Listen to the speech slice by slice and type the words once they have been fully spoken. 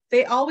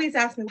they always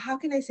ask me, how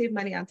can I save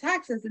money on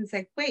taxes? And it's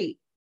like, wait,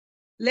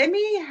 let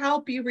me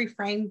help you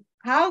reframe.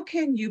 How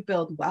can you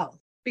build wealth?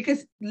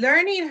 Because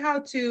learning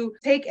how to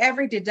take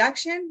every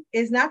deduction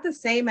is not the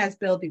same as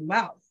building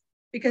wealth.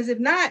 Because if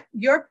not,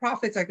 your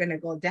profits are going to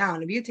go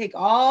down. If you take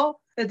all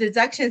the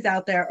deductions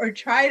out there or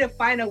try to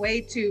find a way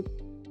to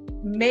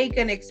make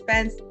an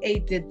expense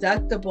a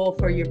deductible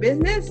for your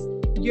business,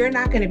 you're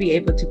not going to be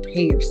able to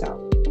pay yourself.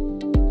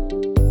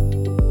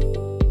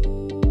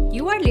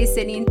 You are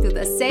listening to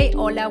the Say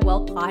Hola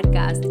Well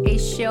podcast, a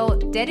show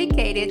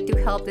dedicated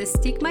to help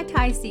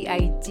destigmatize the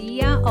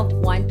idea of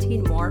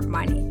wanting more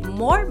money.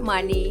 More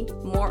money,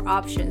 more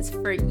options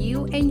for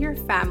you and your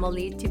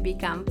family to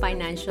become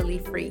financially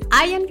free.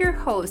 I am your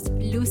host,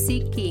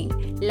 Lucy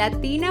King,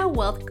 Latina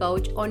wealth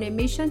coach on a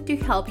mission to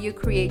help you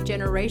create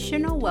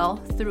generational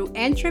wealth through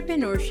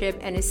entrepreneurship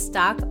and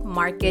stock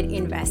market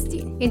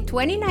investing. In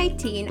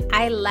 2019,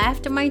 I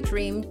left my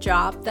dream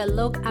job that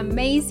looked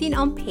amazing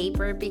on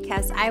paper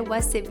because I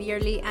was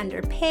severely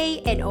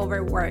underpaid and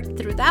overworked.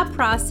 Through that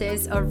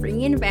process of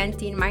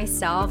reinventing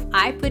myself,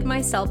 I put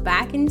myself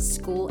back in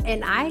school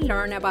and I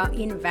learned about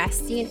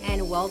investing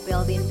and wealth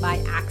building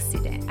by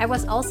accident. I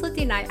was also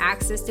denied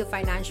access to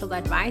financial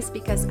advice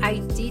because I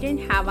didn't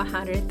have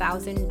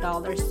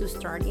 $100,000 to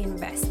start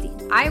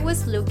investing. I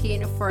was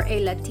looking for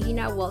a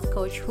Latina wealth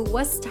coach who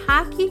was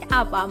talking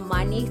about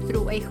money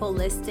through a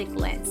holistic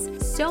lens,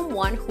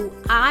 someone who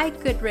I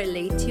could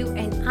relate to,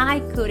 and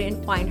I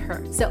couldn't find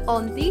her. So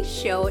on this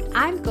show,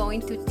 I'm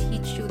going to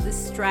teach you the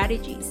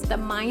strategies, the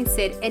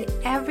mindset, and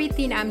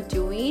everything I'm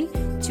doing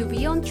to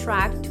be on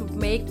track to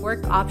make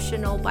work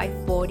optional by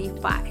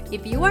 45.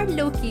 If you are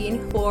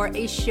looking for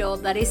a show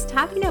that is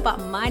talking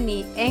about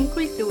money and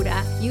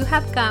cultura, you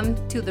have come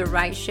to the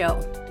right show.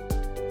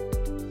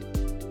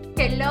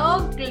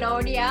 Hello,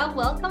 Gloria.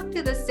 Welcome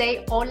to the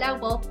Say Hola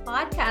Well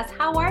podcast.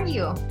 How are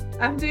you?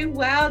 I'm doing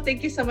well.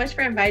 Thank you so much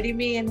for inviting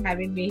me and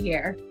having me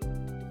here.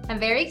 I'm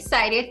very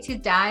excited to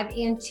dive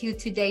into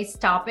today's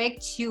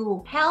topic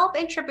to help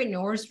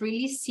entrepreneurs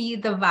really see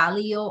the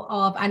value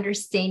of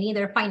understanding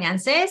their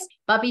finances.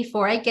 But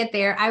before I get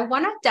there, I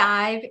want to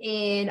dive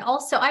in.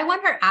 Also, I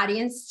want our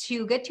audience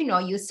to get to know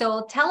you.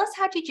 So tell us,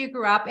 how did you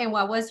grow up and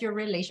what was your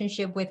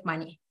relationship with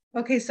money?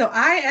 Okay, so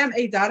I am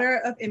a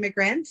daughter of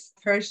immigrants,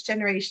 first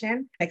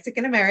generation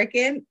Mexican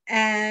American,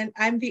 and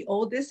I'm the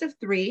oldest of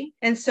three.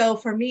 And so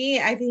for me,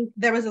 I think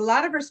there was a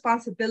lot of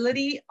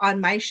responsibility on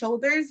my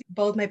shoulders.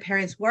 Both my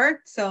parents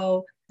worked,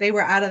 so they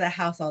were out of the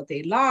house all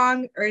day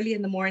long, early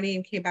in the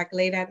morning, came back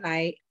late at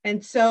night.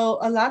 And so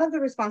a lot of the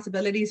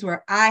responsibilities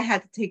were I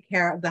had to take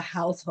care of the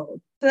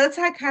household. So that's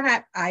how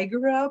I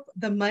grew up.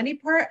 The money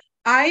part,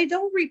 I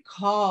don't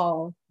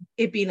recall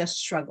it being a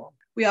struggle.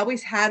 We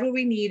always had what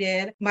we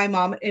needed. My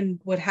mom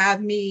would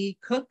have me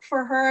cook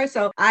for her.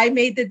 So I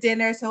made the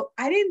dinner. So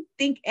I didn't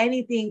think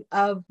anything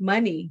of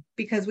money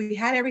because we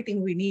had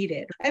everything we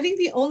needed. I think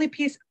the only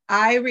piece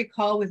I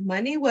recall with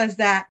money was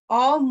that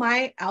all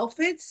my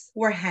outfits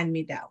were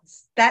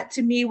hand-me-downs. That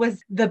to me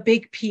was the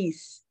big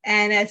piece.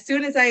 And as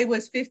soon as I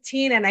was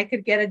 15 and I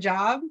could get a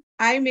job,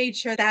 I made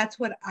sure that's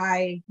what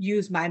I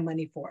used my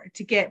money for,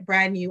 to get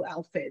brand new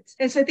outfits.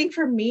 And so I think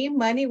for me,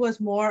 money was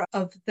more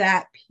of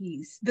that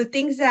piece, the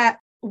things that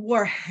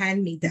were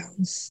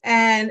hand-me-downs.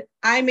 And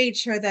I made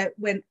sure that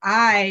when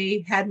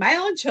I had my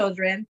own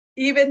children,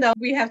 even though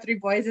we have three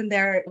boys and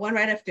they're one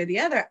right after the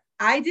other,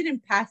 I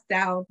didn't pass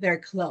down their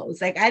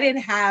clothes. Like I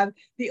didn't have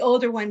the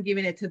older one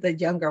giving it to the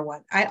younger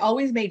one. I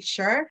always made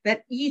sure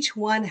that each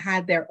one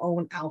had their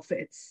own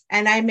outfits.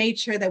 And I made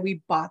sure that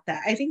we bought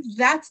that. I think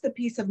that's the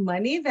piece of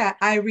money that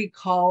I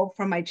recall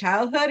from my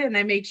childhood. And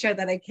I make sure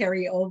that I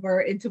carry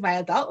over into my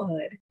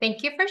adulthood.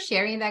 Thank you for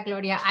sharing that,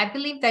 Gloria. I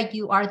believe that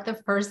you are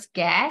the first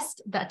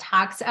guest that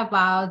talks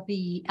about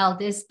the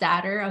eldest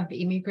daughter of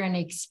immigrant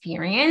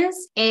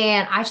experience.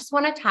 And I just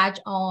want to touch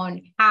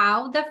on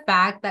how the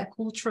fact that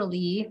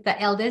culturally,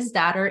 the eldest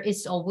daughter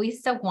is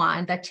always the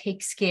one that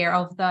takes care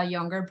of the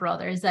younger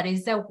brothers. That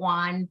is the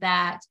one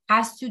that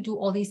has to do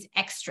all these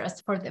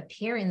extras for the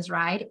parents,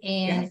 right?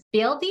 And yes,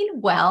 building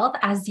wealth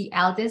as the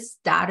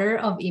eldest daughter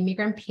of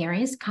immigrant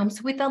parents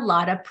comes with a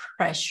lot of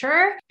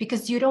pressure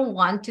because you don't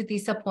want to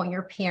disappoint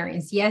your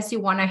parents. Yes, you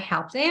want to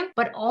help them,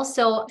 but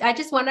also I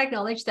just want to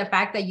acknowledge the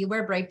fact that you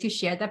were brave to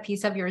share that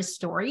piece of your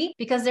story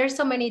because there's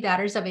so many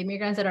daughters of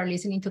immigrants that are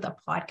listening to the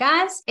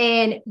podcast.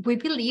 And we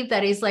believe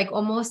that is like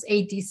almost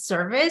a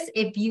disservice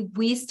if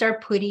we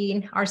start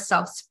putting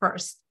ourselves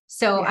first.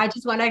 So I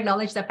just want to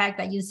acknowledge the fact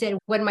that you said,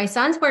 when my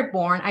sons were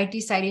born, I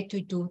decided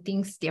to do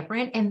things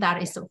different, and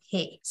that is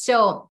okay.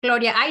 So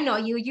Gloria, I know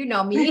you, you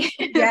know me.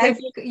 Yes.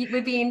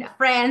 We've been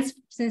friends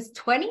since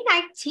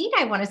 2019,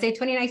 I want to say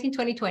 2019,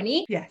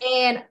 2020. Yes.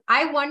 And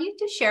I want you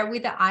to share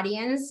with the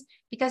audience,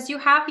 because you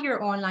have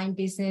your online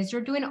business,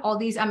 you're doing all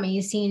these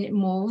amazing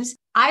moves.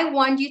 I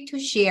want you to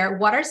share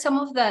what are some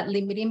of the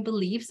limiting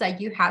beliefs that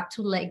you had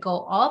to let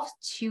go of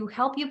to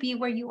help you be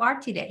where you are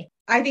today.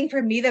 I think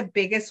for me, the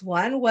biggest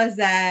one was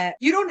that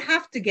you don't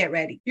have to get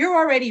ready. You're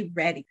already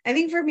ready. I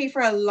think for me,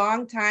 for a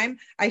long time,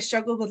 I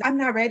struggled with, I'm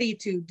not ready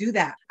to do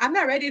that. I'm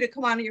not ready to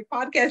come on your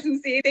podcast and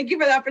say, thank you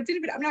for the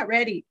opportunity, but I'm not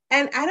ready.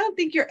 And I don't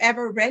think you're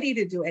ever ready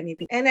to do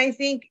anything. And I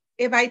think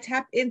if I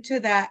tap into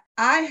that,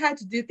 I had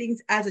to do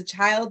things as a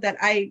child that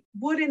I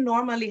wouldn't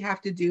normally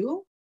have to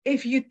do.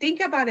 If you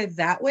think about it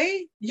that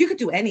way, you could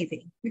do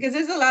anything, because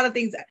there's a lot of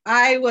things.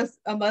 I was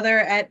a mother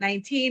at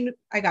 19.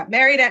 I got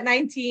married at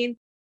 19.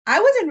 I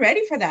wasn't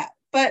ready for that,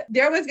 but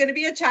there was going to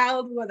be a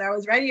child, whether I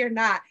was ready or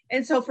not.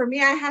 And so for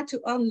me, I had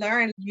to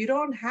unlearn. You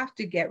don't have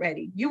to get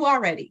ready. You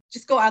are ready.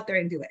 Just go out there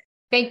and do it.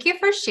 Thank you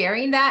for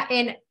sharing that.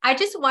 And I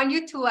just want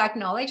you to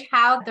acknowledge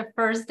how the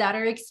first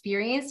daughter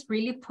experience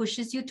really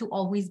pushes you to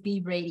always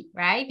be ready,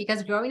 right?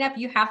 Because growing up,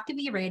 you have to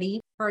be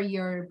ready for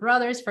your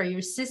brothers, for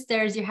your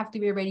sisters. You have to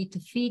be ready to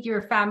feed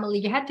your family.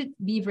 You have to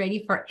be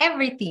ready for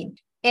everything.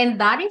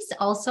 And that is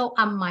also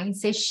a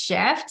mindset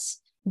shift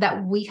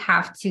that we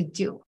have to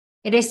do.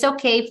 It is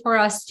okay for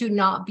us to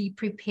not be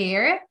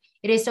prepared.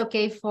 It is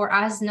okay for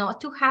us not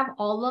to have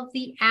all of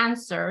the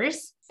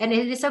answers. And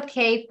it is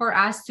okay for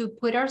us to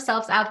put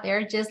ourselves out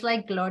there just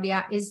like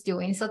Gloria is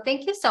doing. So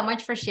thank you so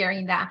much for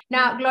sharing that.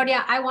 Now,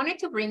 Gloria, I wanted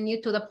to bring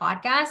you to the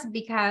podcast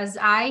because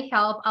I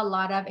help a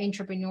lot of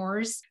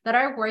entrepreneurs that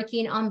are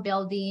working on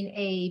building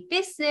a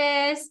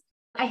business.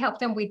 I help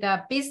them with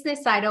the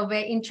business side of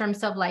it in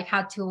terms of like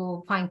how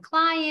to find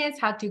clients,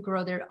 how to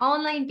grow their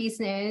online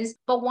business.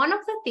 But one of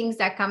the things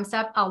that comes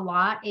up a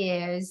lot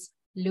is,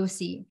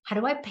 Lucy, how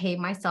do I pay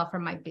myself for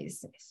my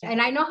business?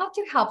 And I know how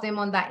to help them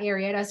on that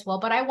area as well,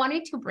 but I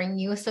wanted to bring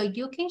you so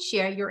you can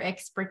share your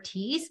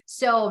expertise.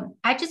 So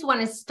I just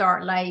want to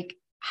start like,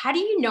 how do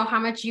you know how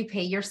much you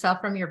pay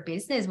yourself from your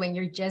business when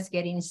you're just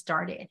getting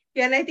started?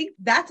 Yeah, and I think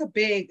that's a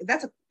big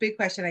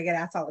question I get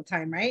asked all the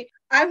time, right?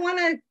 I want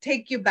to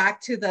take you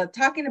back to the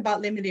talking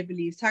about limited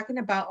beliefs, talking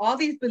about all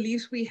these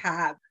beliefs we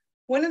have.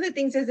 One of the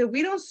things is that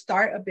we don't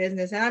start a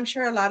business, and I'm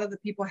sure a lot of the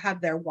people have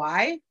their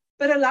why,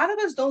 but a lot of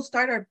us don't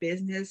start our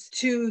business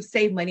to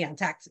save money on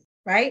taxes,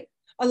 right?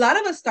 A lot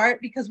of us start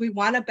because we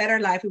want a better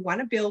life. We want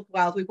to build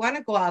wealth. We want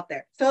to go out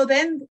there. So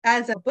then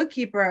as a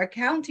bookkeeper,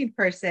 accounting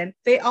person,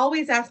 they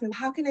always ask me,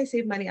 how can I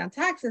save money on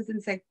taxes? And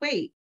it's like,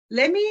 wait,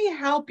 let me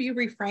help you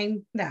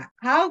reframe that.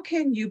 How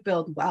can you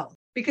build wealth?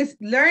 Because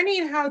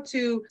learning how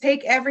to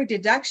take every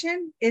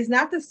deduction is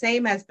not the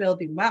same as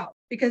building wealth.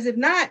 Because if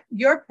not,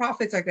 your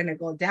profits are going to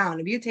go down.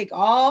 If you take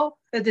all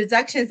the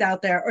deductions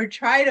out there or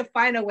try to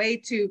find a way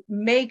to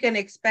make an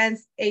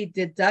expense a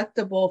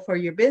deductible for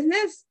your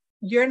business,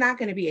 you're not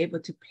going to be able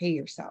to pay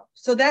yourself.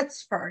 So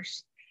that's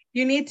first.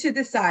 You need to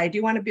decide, do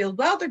you want to build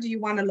wealth or do you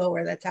want to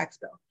lower that tax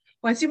bill?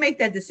 Once you make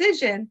that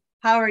decision,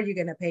 how are you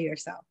going to pay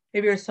yourself?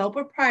 If you're a sole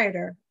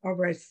proprietor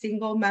or a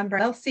single member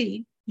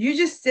LLC, you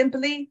just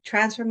simply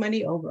transfer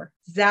money over,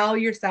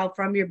 Zelle yourself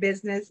from your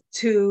business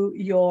to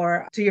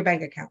your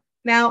bank account.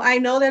 Now, I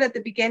know that at the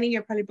beginning,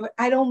 you're probably, but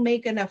I don't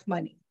make enough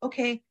money.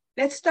 Okay,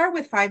 let's start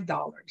with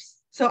 $5.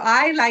 So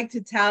I like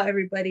to tell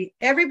everybody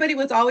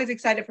was always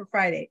excited for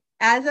Friday.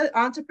 As an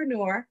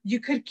entrepreneur, you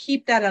could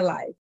keep that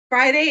alive.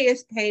 Friday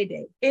is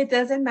payday. It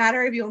doesn't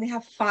matter if you only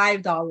have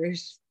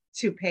 $5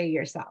 to pay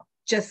yourself.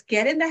 Just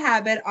get in the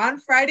habit on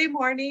Friday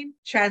morning,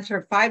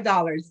 transfer $5,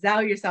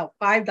 Zelle yourself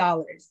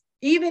 $5.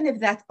 Even if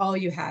that's all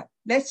you have,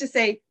 let's just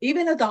say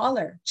even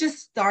 $1, just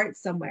start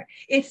somewhere.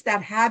 It's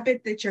that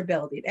habit that you're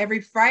building. Every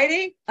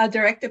Friday, a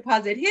direct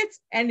deposit hits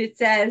and it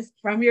says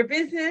from your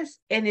business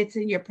and it's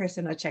in your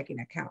personal checking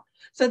account.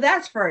 So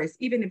that's first.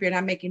 Even if you're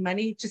not making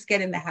money, just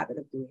get in the habit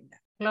of doing that.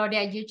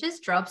 Gloria, you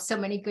just dropped so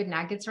many good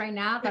nuggets right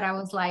now that I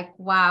was like,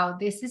 wow,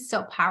 this is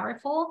so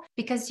powerful,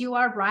 because you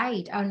are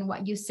right on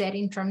what you said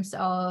in terms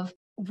of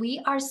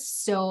we are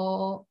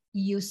so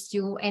used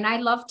to, and I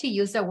love to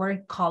use the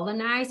word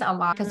colonize a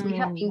lot, because we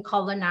have been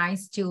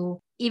colonized to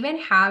even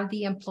have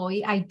the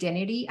employee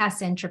identity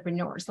as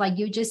entrepreneurs. Like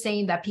you just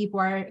saying that people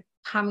are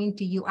coming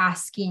to you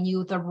asking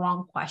you the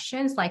wrong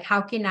questions, like how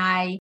can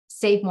I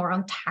save more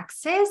on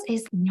taxes?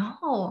 Is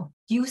no,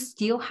 you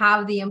still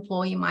have the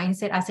employee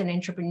mindset as an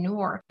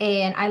entrepreneur.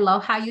 And I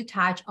love how you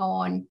touch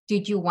on,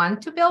 did you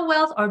want to build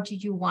wealth or do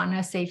you want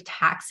to save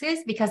taxes?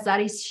 Because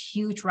that is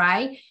huge,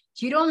 right?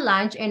 You don't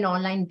launch an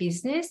online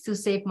business to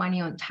save money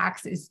on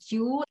taxes.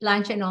 You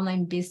launch an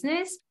online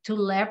business to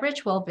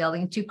leverage wealth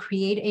building, to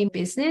create a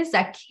business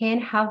that can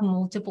have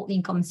multiple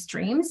income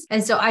streams.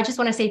 And so I just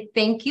want to say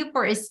thank you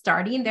for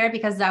starting there,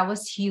 because that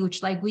was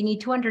huge. Like we need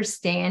to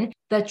understand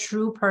the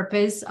true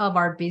purpose of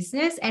our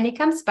business. And it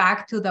comes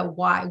back to the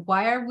why.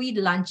 Why are we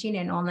launching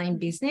an online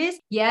business?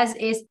 Yes,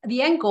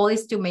 the end goal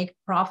is to make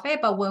profit.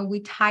 But when we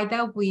tie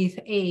that with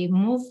a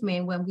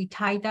movement, when we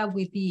tie that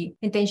with the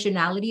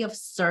intentionality of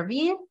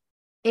serving,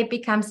 it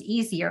becomes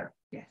easier.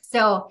 Yes.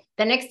 So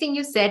the next thing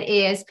you said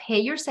is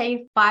pay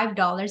yourself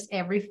 $5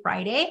 every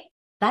Friday.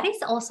 That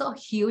is also a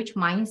huge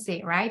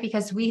mindset, right?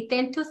 Because we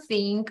tend to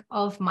think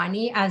of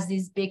money as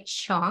these big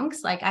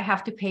chunks, like I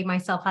have to pay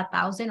myself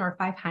 1,000 or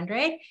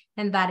 500,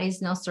 and that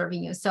is not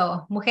serving you.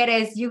 So,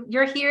 mujeres,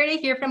 you're here to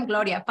hear from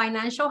Gloria.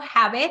 Financial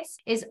habits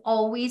is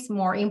always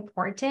more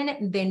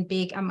important than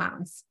big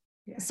amounts.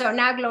 Yes. So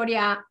now,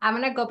 Gloria, I'm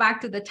going to go back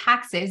to the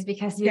taxes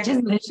because you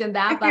just mentioned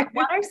that. But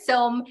what are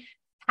some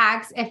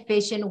tax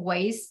efficient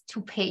ways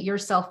to pay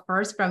yourself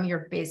first from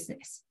your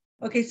business?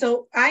 Okay,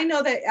 so I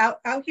know that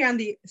out here on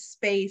the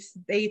space,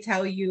 they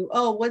tell you,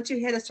 oh, once you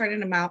hit a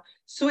certain amount,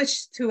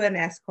 switch to an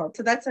S Corp.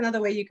 So that's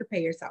another way you could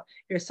pay yourself.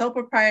 You're a sole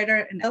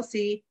proprietor, an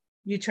LC,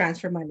 you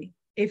transfer money.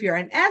 If you're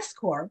an S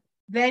Corp,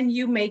 then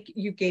you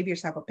gave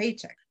yourself a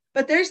paycheck.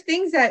 But there's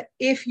things that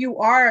if you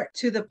are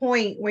to the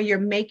point where you're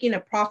making a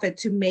profit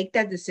to make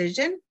that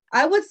decision,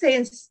 I would say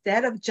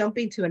instead of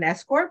jumping to an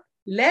S Corp,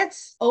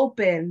 let's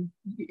open,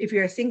 if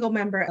you're a single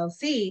member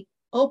LC,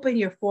 open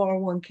your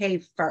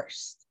 401k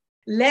first.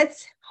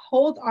 Let's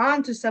hold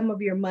on to some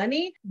of your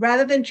money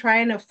rather than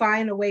trying to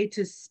find a way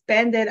to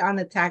spend it on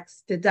a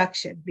tax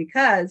deduction,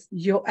 because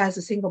you, as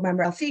a single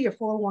member LC, your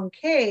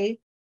 401k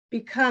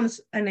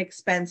becomes an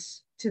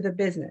expense to the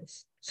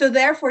business. So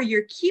therefore,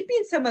 you're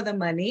keeping some of the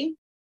money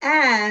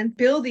and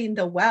building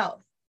the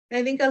wealth. And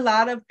I think a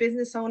lot of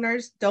business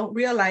owners don't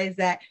realize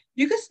that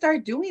you could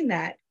start doing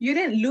that. You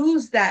didn't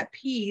lose that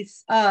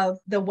piece of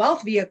the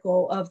wealth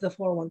vehicle of the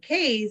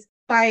 401ks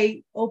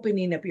by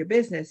opening up your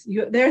business.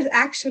 There's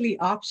actually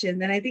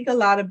options. And I think a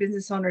lot of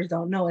business owners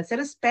don't know. Instead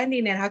of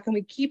spending it, how can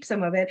we keep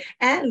some of it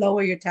and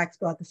lower your tax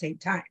bill at the same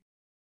time?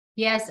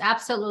 Yes,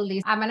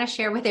 absolutely. I'm going to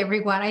share with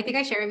everyone. I think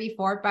I shared it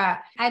before,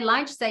 but I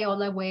launched Say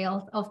Hola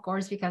Wealth, of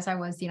course, because I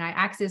was denied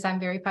access. I'm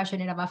very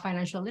passionate about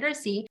financial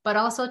literacy, but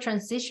also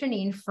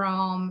transitioning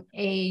from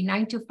a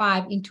 9 to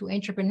 5 into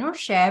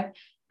entrepreneurship.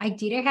 I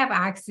didn't have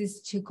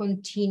access to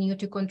continue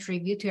to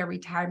contribute to a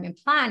retirement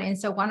plan. And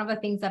so one of the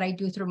things that I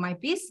do through my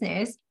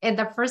business, and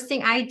the first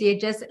thing I did,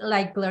 just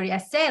like Gloria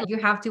said, you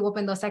have to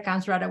open those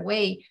accounts right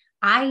away.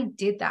 I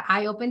did that.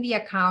 I opened the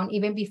account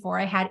even before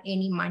I had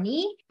any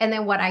money. And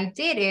then what I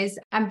did is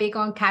I'm big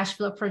on cash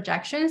flow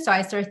projections. So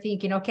I started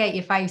thinking, okay,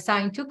 if I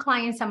sign 2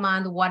 clients a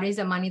month, what is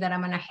the money that I'm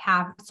going to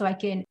have so I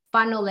can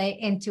funnel it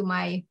into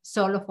my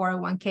solo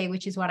 401k,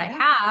 which is what I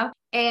have.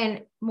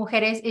 And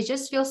mujeres, it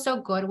just feels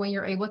so good when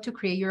you're able to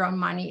create your own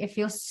money. It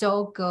feels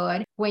so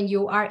good when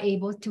you are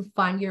able to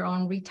fund your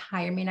own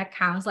retirement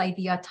accounts. Like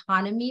the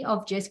autonomy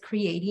of just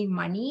creating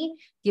money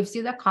gives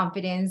you the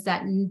confidence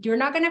that you're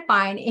not going to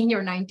find in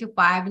your 9 to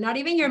 5. Not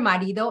even your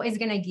marido is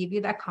going to give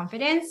you that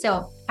confidence.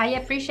 So I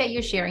appreciate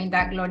you sharing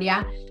that,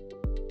 Gloria.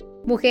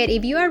 Mujer,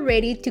 if you are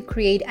ready to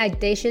create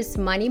audacious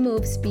money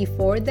moves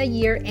before the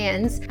year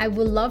ends, I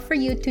would love for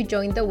you to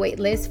join the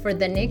waitlist for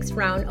the next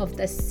round of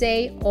the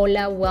Say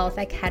Hola Wealth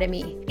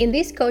Academy. In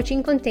this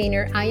coaching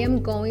container, I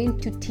am going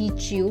to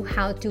teach you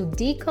how to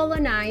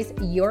decolonize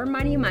your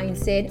money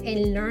mindset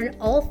and learn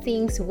all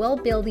things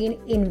wealth building,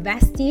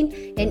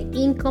 investing, and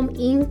income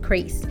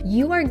increase.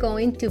 You are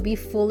going to be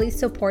fully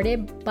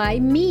supported by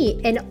me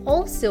and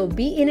also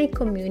be in a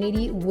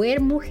community where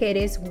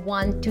mujeres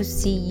want to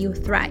see you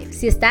thrive.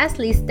 Si estás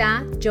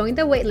lista, join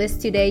the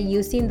waitlist today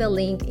using the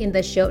link in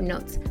the show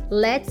notes.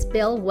 Let's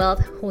build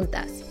wealth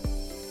juntas.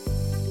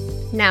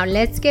 Now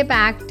let's get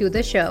back to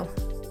the show.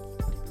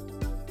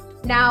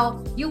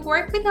 Now, you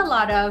work with a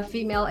lot of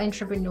female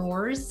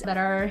entrepreneurs that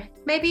are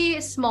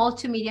maybe small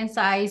to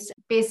medium-sized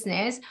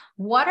business.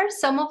 What are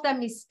some of the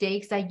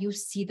mistakes that you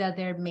see that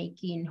they're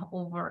making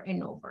over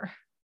and over?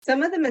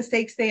 Some of the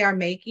mistakes they are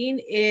making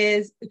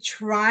is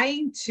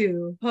trying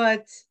to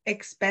put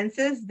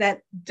expenses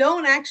that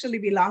don't actually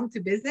belong to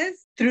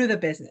business through the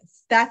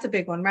business. That's a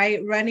big one, right?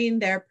 Running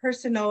their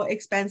personal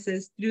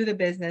expenses through the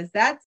business.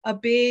 That's a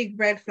big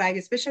red flag,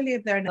 especially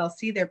if they're an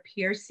LC, they're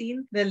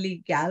piercing the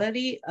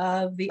legality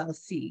of the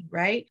LC,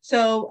 right?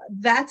 So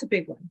that's a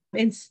big one.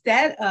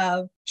 Instead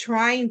of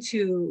trying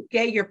to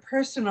get your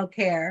personal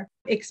care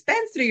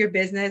expense through your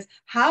business,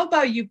 how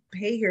about you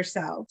pay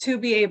yourself to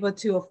be able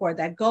to afford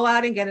that? Go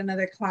out and get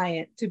another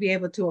client to be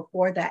able to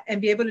afford that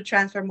and be able to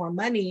transfer more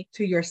money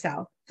to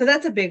yourself. So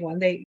that's a big one.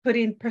 They put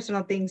in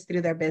personal things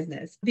through their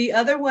business. The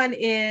other one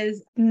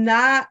is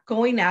not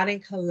going out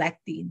and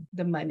collecting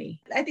the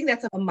money. I think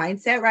that's a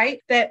mindset, right?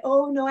 That,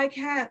 oh, no, I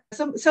can't.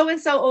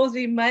 So-and-so owes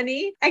me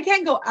money. I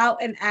can't go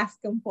out and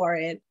ask them for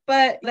it.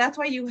 But that's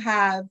why you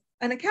have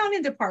an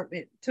accounting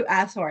department to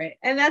ask for it.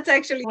 And that's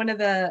actually one of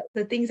the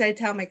things I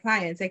tell my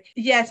clients. Like,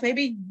 yes,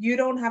 maybe you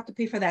don't have to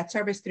pay for that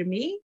service through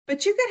me,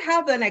 but you could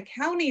have an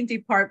accounting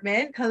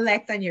department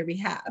collect on your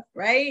behalf,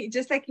 right?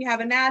 Just like you have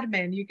an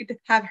admin, you could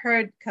have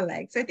her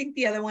collect. So I think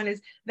the other one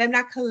is them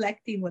not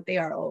collecting what they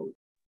are owed.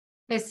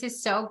 This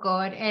is so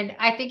good. And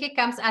I think it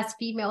comes as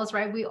females,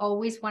 right? We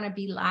always want to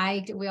be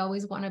liked. We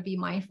always want to be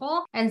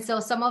mindful. And so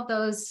some of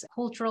those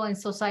cultural and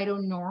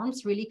societal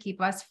norms really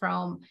keep us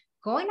from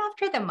going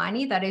after the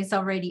money that is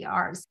already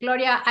ours.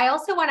 Gloria, I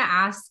also want to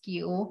ask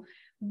you,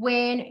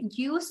 when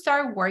you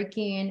start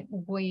working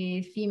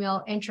with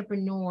female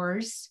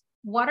entrepreneurs,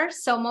 what are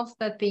some of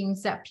the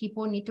things that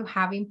people need to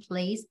have in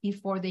place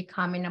before they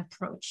come and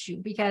approach you?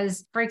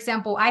 Because, for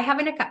example, I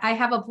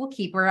have a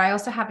bookkeeper. I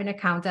also have an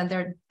accountant.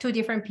 They're two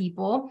different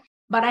people.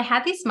 But I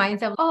had this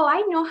mindset of, oh,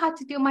 I know how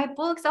to do my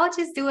books. I'll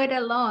just do it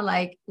alone.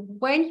 Like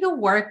when you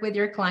work with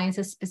your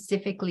clients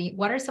specifically,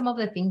 what are some of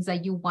the things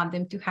that you want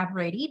them to have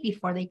ready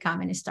before they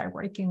come and start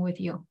working with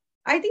you?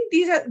 I think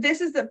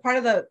this is the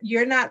part of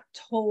you're not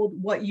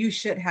told what you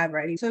should have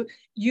ready. So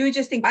you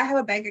just think, I have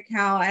a bank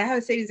account, I have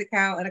a savings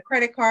account and a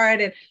credit card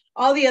and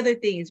all the other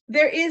things.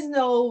 There is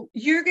no,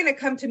 you're going to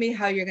come to me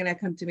how you're going to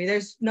come to me.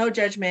 There's no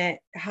judgment,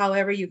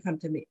 however you come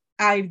to me.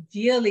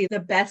 Ideally, the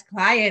best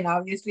client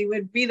obviously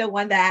would be the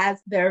one that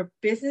has their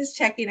business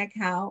checking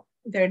account.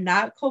 They're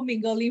not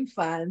commingling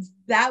funds.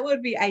 That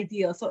would be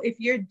ideal. So if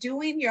you're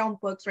doing your own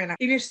books right now,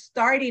 if you're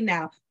starting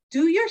now,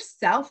 do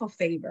yourself a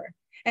favor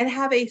and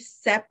have a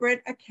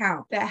separate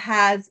account that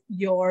has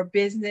your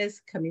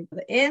business coming,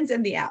 the ins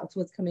and the outs,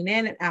 what's coming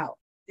in and out.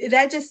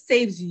 That just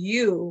saves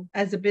you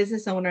as a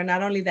business owner.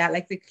 Not only that,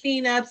 like the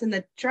cleanups and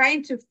the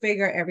trying to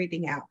figure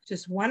everything out.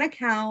 Just one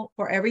account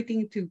for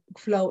everything to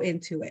flow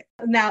into it.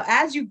 Now,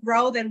 as you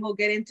grow, then we'll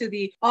get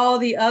into all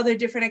the other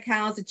different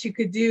accounts that you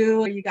could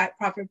do. You got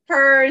Profit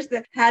Purse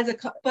that has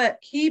but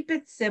keep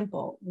it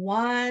simple.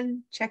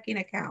 One checking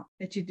account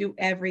that you do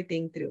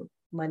everything through.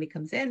 Money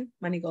comes in,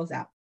 money goes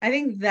out. I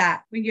think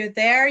that when you're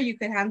there, you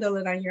can handle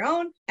it on your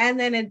own. And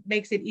then it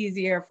makes it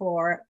easier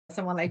for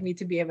someone like me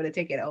to be able to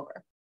take it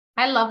over.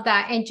 I love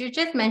that. And you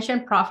just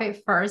mentioned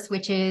Profit First,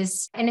 which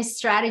is a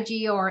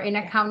strategy or an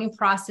accounting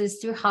process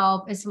to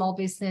help small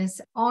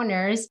business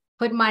owners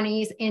put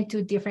monies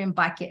into different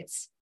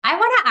buckets. I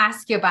want to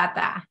ask you about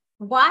that.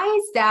 Why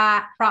is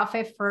that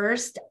Profit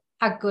First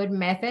a good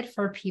method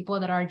for people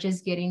that are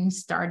just getting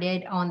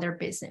started on their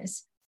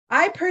business?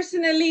 I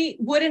personally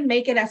wouldn't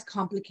make it as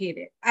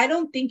complicated. I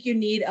don't think you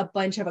need a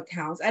bunch of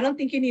accounts. I don't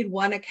think you need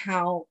one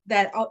account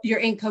that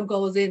your income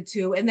goes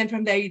into, and then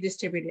from there you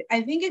distribute it.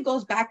 I think it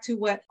goes back to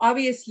what,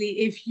 obviously,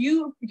 if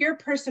your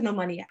personal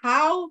money,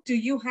 how do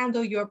you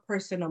handle your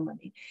personal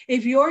money?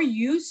 If you're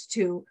used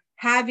to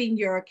having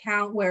your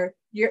account where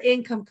your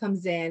income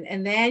comes in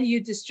and then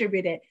you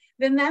distribute it,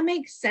 then that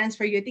makes sense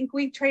for you. I think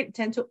we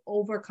tend to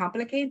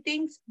overcomplicate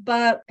things,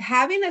 but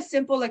having a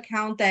simple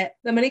account that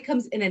the money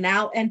comes in and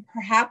out, and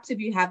perhaps if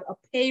you have a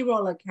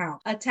payroll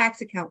account, a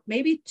tax account,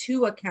 maybe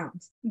two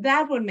accounts,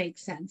 that would make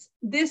sense.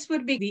 This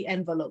would be the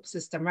envelope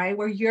system, right?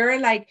 Where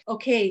you're like,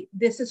 okay,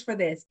 this is for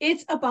this.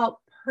 It's about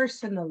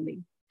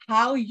personally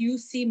how you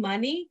see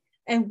money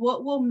and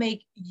what will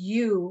make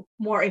you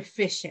more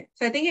efficient.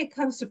 So I think it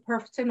comes to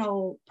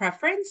personal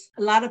preference.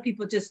 A lot of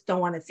people just don't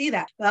want to see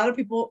that. A lot of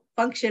people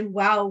function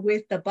well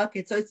with the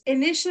bucket. So it's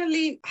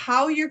initially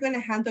how you're going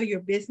to handle your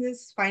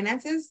business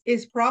finances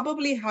is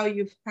probably how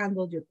you've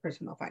handled your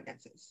personal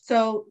finances.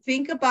 So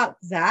think about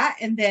that.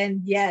 And then,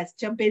 yes,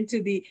 jump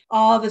into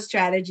all the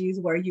strategies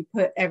where you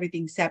put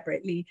everything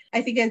separately.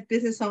 I think as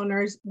business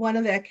owners, one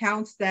of the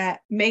accounts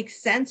that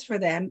makes sense for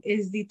them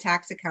is the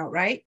tax account,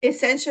 right?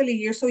 Essentially,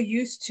 you're so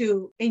used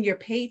to in your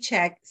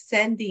paycheck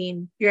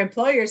your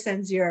employer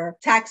sends your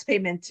tax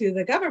payment to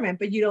the government,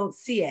 but you don't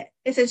see it.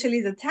 Essentially,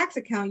 the tax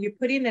account, you're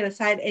putting it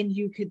aside and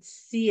you could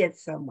see it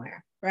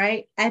somewhere,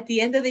 right? At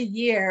the end of the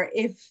year,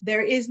 if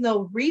there is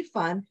no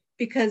refund,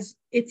 because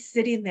it's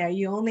sitting there,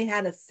 you only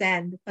had to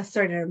send a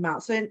certain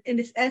amount. So in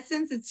this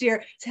essence, it's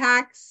your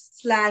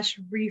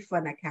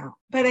tax/refund account.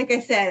 But like I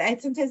said,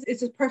 sometimes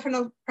it's a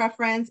personal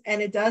preference, and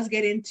it does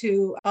get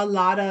into a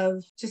lot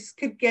of, just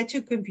could get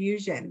you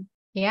confusion.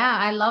 Yeah,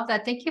 I love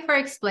that. Thank you for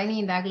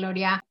explaining that,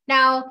 Gloria.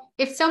 Now,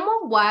 if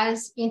someone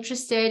was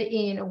interested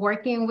in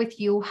working with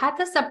you, how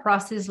does the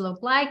process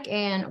look like,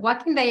 and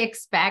what can they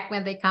expect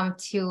when they come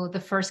to the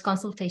first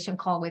consultation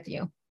call with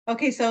you?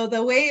 Okay, so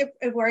the way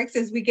it works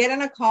is we get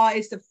on a call.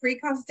 It's a free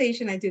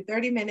consultation. I do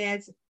 30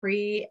 minutes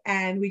free,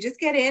 and we just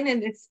get in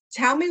and it's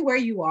tell me where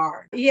you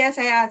are. Yes,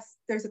 I ask.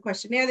 There's a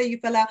questionnaire that you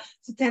fill out.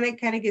 So then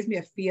it kind of gives me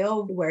a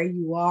feel of where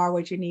you are,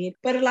 what you need.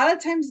 But a lot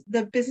of times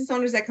the business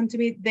owners that come to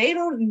me, they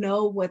don't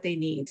know what they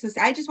need. So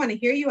I just want to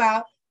hear you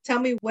out. Tell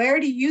me, where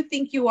do you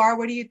think you are?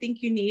 What do you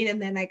think you need?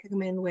 And then I can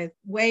come in with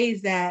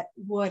ways that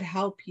would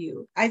help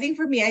you. I think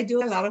for me, I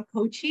do a lot of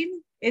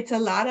coaching. It's a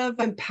lot of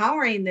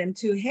empowering them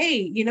to,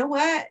 hey, you know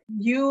what?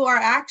 You are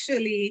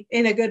actually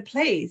in a good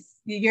place.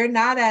 You're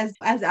not as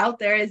out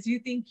there as you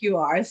think you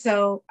are.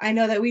 So I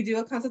know that we do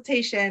a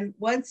consultation.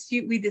 Once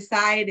we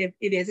decide if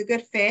it is a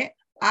good fit,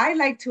 I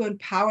like to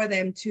empower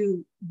them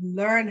to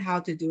learn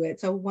how to do it.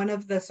 So one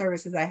of the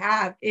services I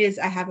have is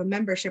I have a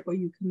membership where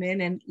you come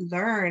in and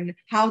learn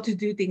how to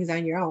do things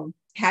on your own.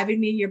 Having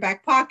me in your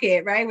back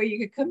pocket, right? Where you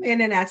could come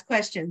in and ask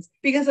questions,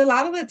 because a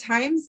lot of the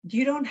times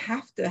you don't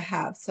have to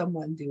have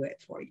someone do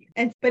it for you.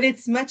 But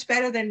it's much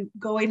better than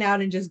going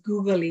out and just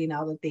Googling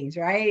all the things,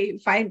 right?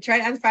 Try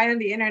to find on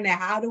the internet,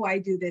 how do I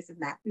do this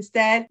and that?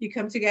 Instead, you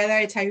come together,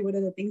 I tell you what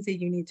are the things that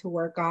you need to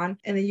work on,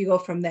 and then you go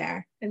from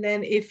there. And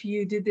then if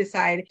you do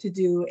decide to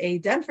do a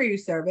done for you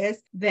service,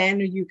 then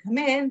you come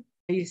in,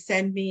 You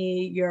send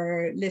me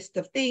your list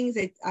of things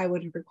that I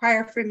would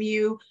require from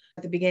you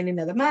at the beginning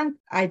of the month.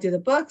 I do the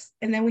books,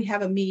 and then we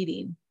have a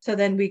meeting. So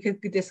then we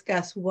could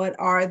discuss what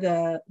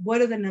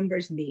do the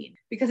numbers mean?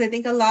 Because I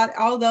think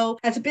although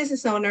as a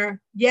business owner,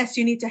 yes,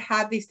 you need to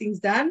have these things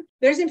done.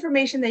 There's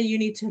information that you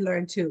need to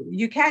learn too.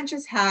 You can't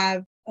just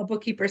have a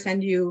bookkeeper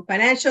send you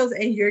financials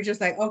and you're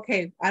just like,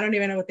 okay, I don't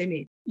even know what they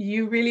mean.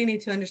 You really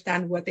need to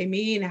understand what they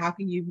mean. How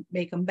can you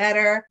make them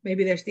better?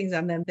 Maybe there's things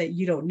on them that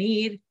you don't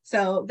need.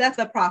 So that's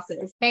the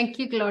process. Thank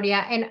you,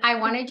 Gloria. And I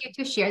wanted you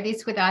to share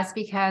this with us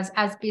because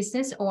as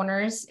business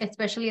owners,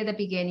 especially at the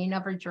beginning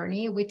of our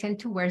journey, we tend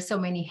to wear so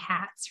many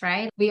hats,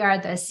 right? We are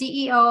the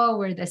CEO,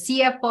 we're the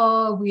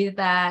CFO, we're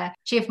the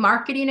chief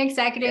marketing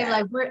executive,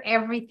 like we're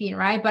everything,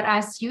 right? But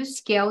as you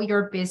scale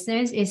your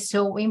business, it's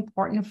so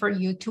important for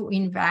you to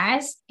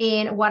invest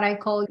in what I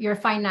call your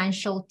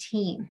financial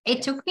team.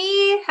 It took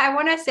me, I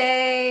want to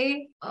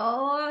say,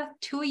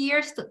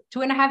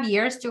 2.5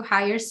 years to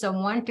hire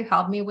someone to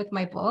help me with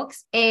my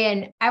books.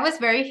 And I was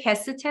very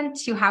hesitant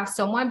to have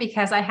someone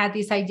because I had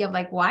this idea of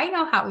like, well, I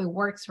know how it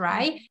works,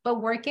 right?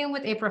 But working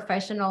with a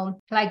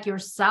professional like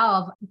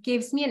yourself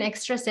gives me an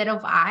extra set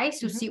of eyes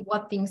to see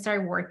what things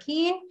are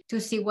working, to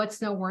see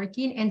what's not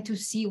working, and to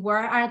see where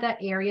are the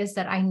areas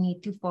that I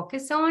need to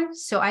focus on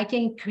so I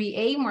can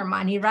create more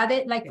money.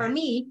 Rather, like for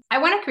me, I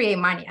want to create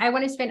money. I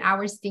want to spend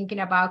hours thinking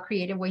about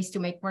creative ways to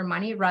make more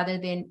money rather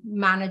than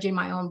managing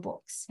my own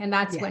books. And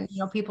that's when,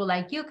 people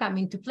like you come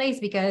into place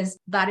because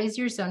that is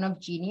your zone of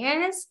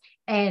genius.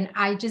 And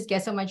I just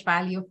get so much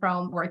value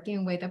from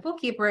working with a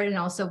bookkeeper and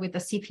also with a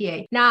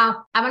CPA.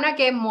 Now, I'm going to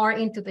get more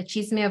into the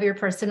chisme of your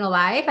personal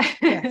life.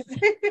 Yes.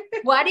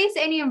 What is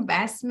any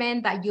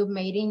investment that you've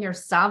made in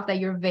yourself that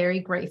you're very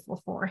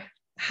grateful for?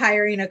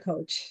 Hiring a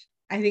coach.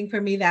 I think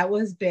for me, that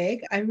was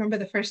big. I remember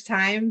the first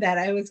time that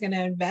I was going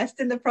to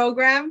invest in the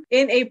program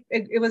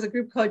it was a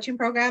group coaching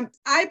program.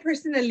 I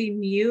personally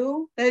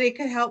knew that it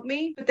could help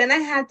me, but then I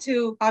had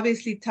to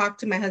obviously talk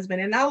to my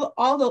husband. And now,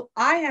 although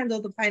I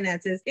handle the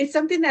finances, it's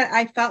something that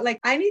I felt like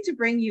I need to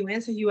bring you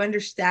in so you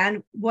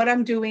understand what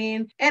I'm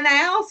doing. And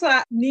I also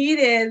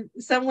needed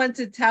someone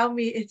to tell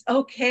me it's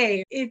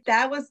okay.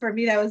 For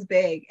me, that was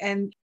big.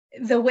 And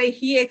the way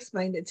he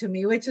explained it to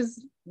me, which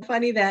is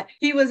funny that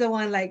he was the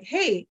one like,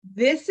 hey,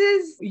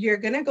 you're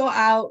going to go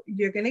out,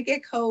 you're going to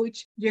get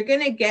coached, you're going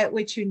to get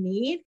what you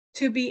need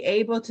to be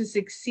able to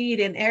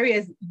succeed in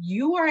areas.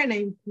 You are an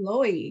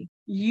employee.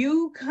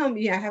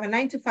 I have a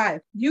 9 to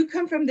 5. You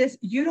come from this,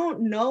 you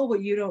don't know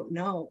what you don't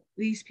know.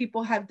 These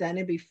people have done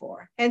it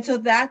before. And so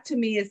that to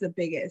me is the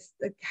biggest,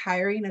 like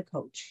hiring a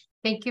coach.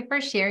 Thank you for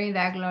sharing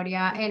that,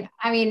 Gloria. And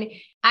I mean,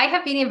 I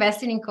have been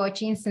investing in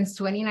coaching since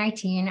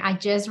 2019. I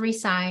just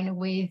resigned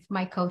with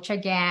my coach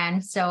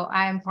again. So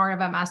I'm part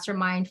of a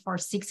mastermind for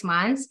 6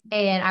 months.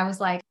 And I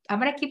was like, I'm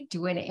going to keep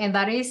doing it. And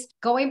that is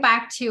going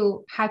back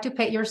to how to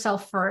pay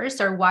yourself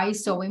first, or why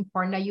it's so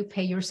important that you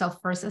pay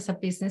yourself first as a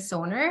business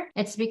owner.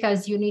 It's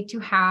because you need to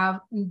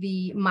have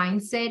the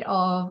mindset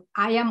of,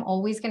 I am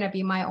always going to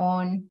be my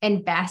own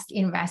and best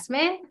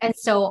investment. And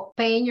so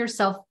paying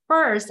yourself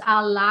first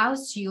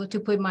allows you to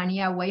put money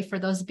away for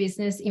those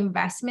business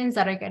investments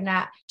that are going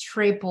to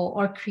triple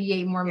or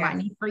create more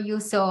money for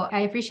you. So I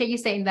appreciate you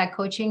saying that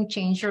coaching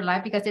changed your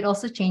life because it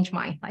also changed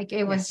mine. Like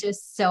it was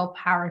just so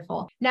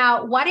powerful.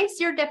 Now, what is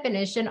your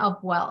definition of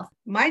wealth?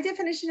 My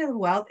definition of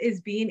wealth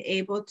is being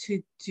able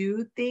to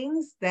do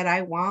things that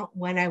I want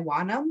when I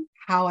want them,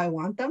 how I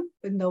want them,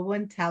 with no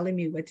one telling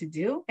me what to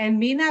do, and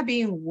me not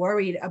being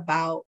worried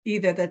about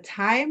either the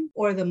time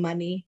or the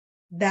money.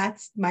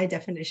 That's my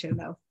definition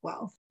of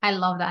wealth. I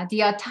love that.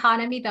 The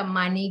autonomy that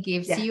money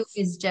gives you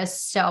is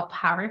just so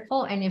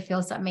powerful and it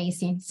feels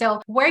amazing.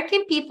 So where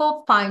can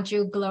people find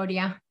you,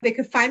 Gloria? They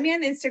could find me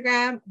on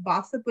Instagram,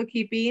 Boss of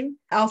Bookkeeping.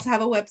 I also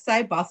have a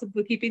website,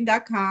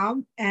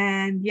 bossofbookkeeping.com.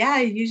 And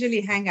I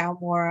usually hang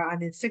out more on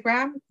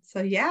Instagram.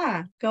 So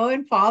go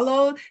and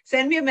follow,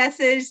 send me a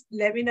message.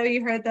 Let me know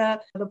you heard the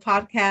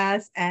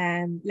podcast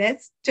and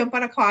let's jump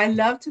on a call. I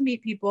love to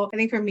meet people. I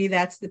think for me,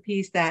 that's the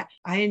piece that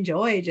I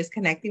enjoy, just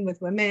connecting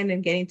with women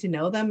and getting to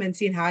know them and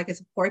seeing how I can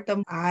support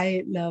them.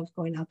 I love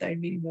going out there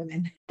and meeting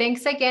women.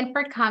 Thanks again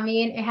for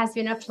coming. It has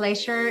been a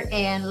pleasure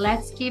and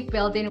let's keep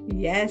building.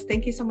 Yes.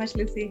 Thank you so much,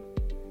 Lucy.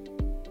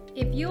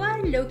 If you are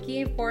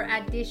looking for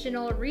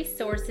additional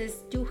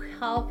resources to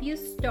help you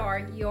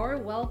start your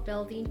wealth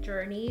building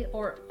journey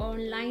or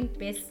online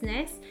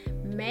business,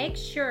 make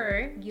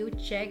sure you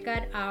check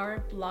out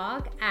our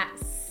blog at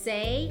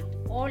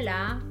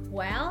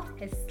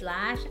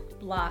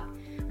sayholawealth.blog.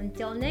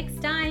 Until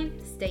next time,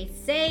 stay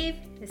safe,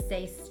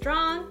 stay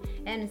strong,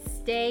 and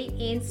stay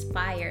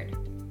inspired.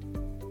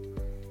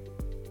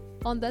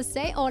 On the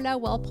Say Hola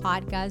Well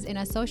podcast and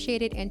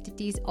associated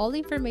entities, all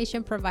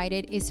information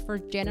provided is for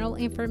general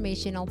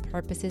informational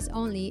purposes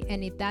only,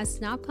 and it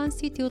does not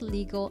constitute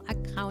legal,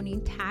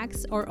 accounting,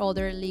 tax, or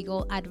other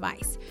legal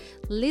advice.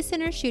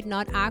 Listeners should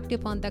not act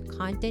upon the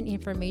content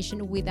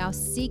information without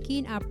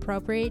seeking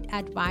appropriate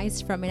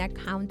advice from an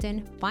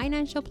accountant,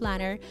 financial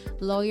planner,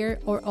 lawyer,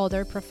 or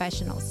other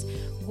professionals.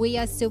 We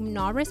assume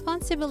no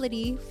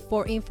responsibility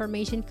for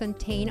information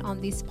contained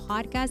on this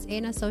podcast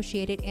and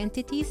associated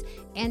entities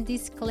and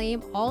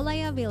disclaim all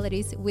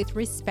liabilities with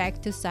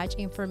respect to such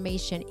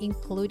information,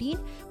 including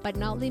but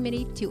not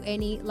limited to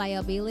any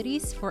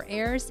liabilities for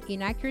errors,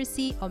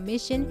 inaccuracy,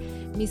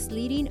 omission,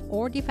 misleading,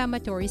 or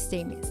defamatory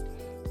statements.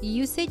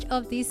 Usage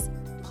of this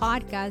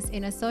podcast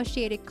and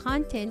associated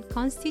content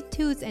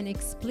constitutes an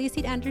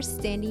explicit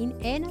understanding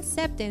and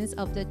acceptance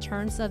of the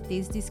terms of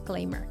this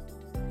disclaimer.